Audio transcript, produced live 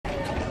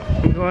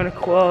going to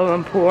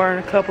Kuala Lumpur in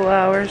a couple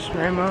hours,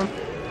 right, Mom?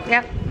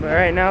 Yep. But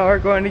right now we're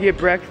going to get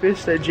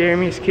breakfast at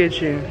Jeremy's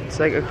Kitchen. It's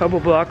like a couple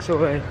blocks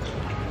away. Why'd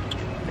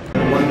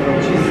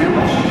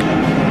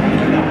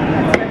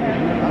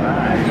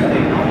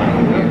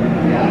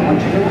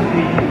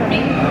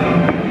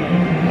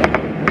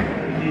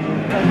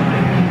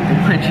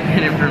you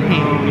get it for me?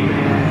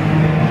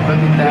 Look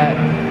at that.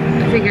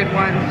 It's a good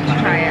one.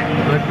 Let's try it.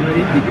 What do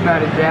you think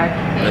about it, Jack?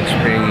 Looks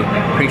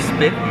pretty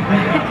spiffy.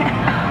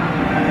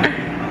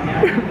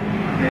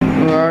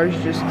 Well, ours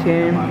just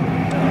came.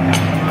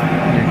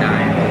 You're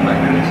dying.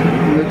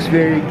 It looks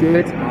very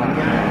good.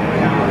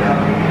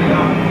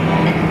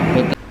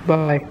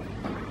 Bye.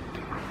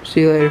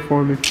 See you later,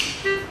 Foreman.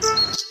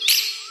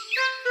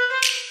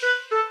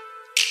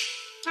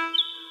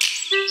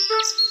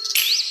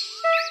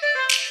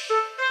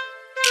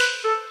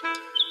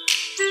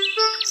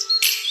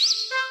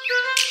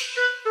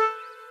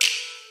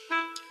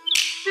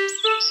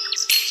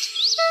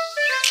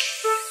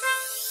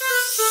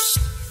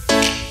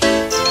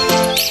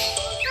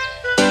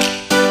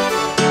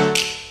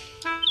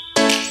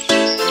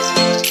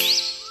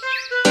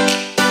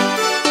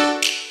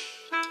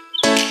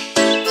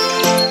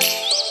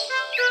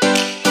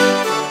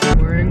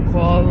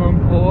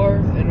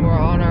 And we're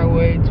on our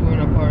way to an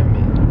apartment.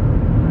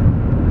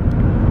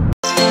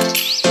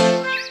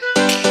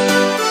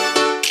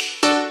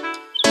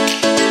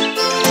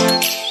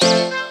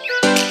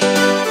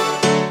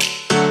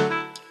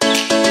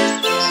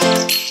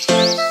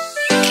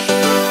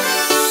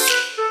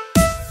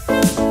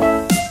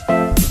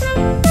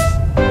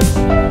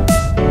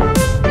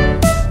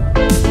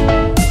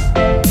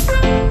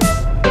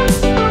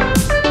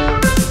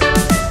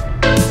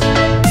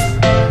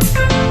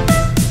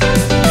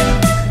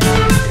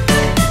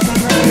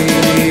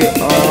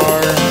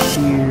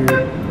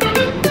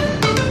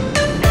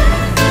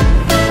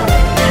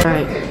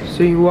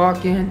 So you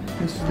walk in,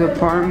 this is the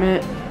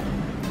apartment.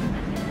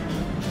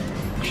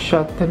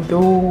 Shut the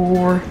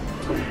door.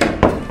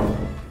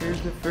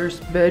 Here's the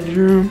first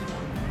bedroom.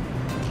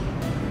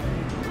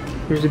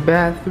 There's a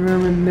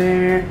bathroom in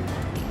there.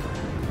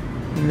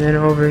 And then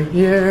over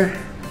here,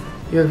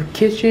 you have a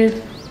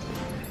kitchen.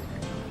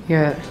 You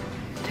got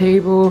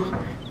table,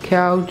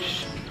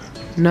 couch,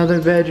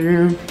 another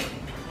bedroom,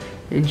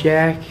 and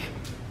Jack.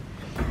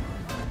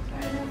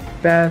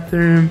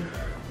 Bathroom.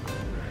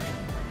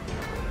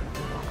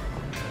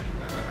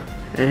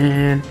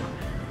 And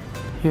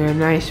you got a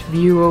nice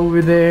view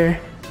over there.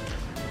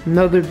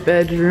 Another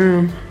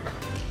bedroom,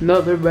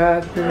 another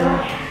bathroom,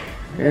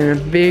 and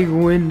a big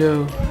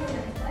window.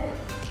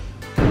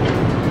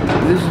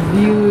 This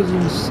view is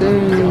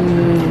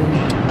insane.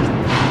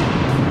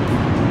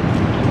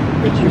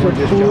 There's a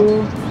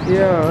pool.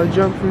 Yeah, I'll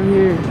jump from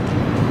here.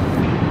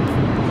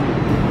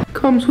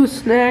 Comes with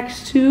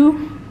snacks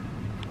too.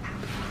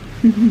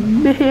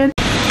 Man.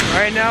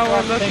 Right now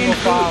we're looking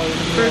for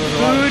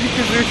food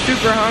because we're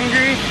super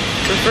hungry.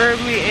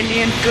 Preferably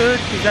Indian food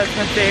because that's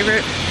my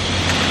favorite.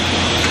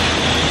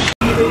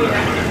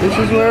 This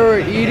is where we're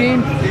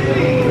eating.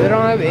 They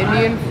don't have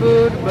Indian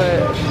food,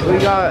 but we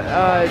got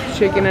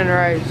chicken and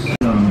rice.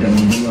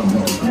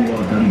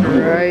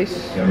 Rice,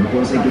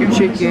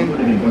 chicken,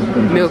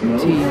 milk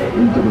tea.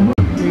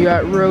 We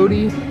got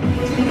roti.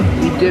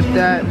 We dip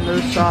that in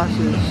those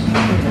sauces.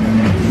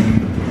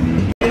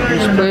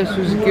 This place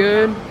was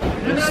good.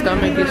 My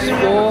stomach is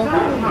full.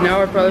 Now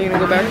we're probably gonna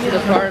go back to the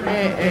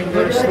apartment and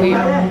go to sleep.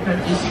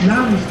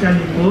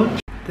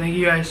 Thank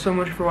you guys so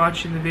much for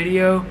watching the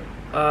video.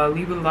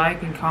 Leave a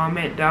like and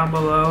comment down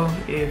below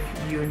if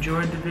you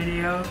enjoyed the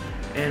video,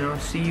 and I'll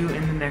see you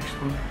in the next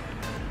one.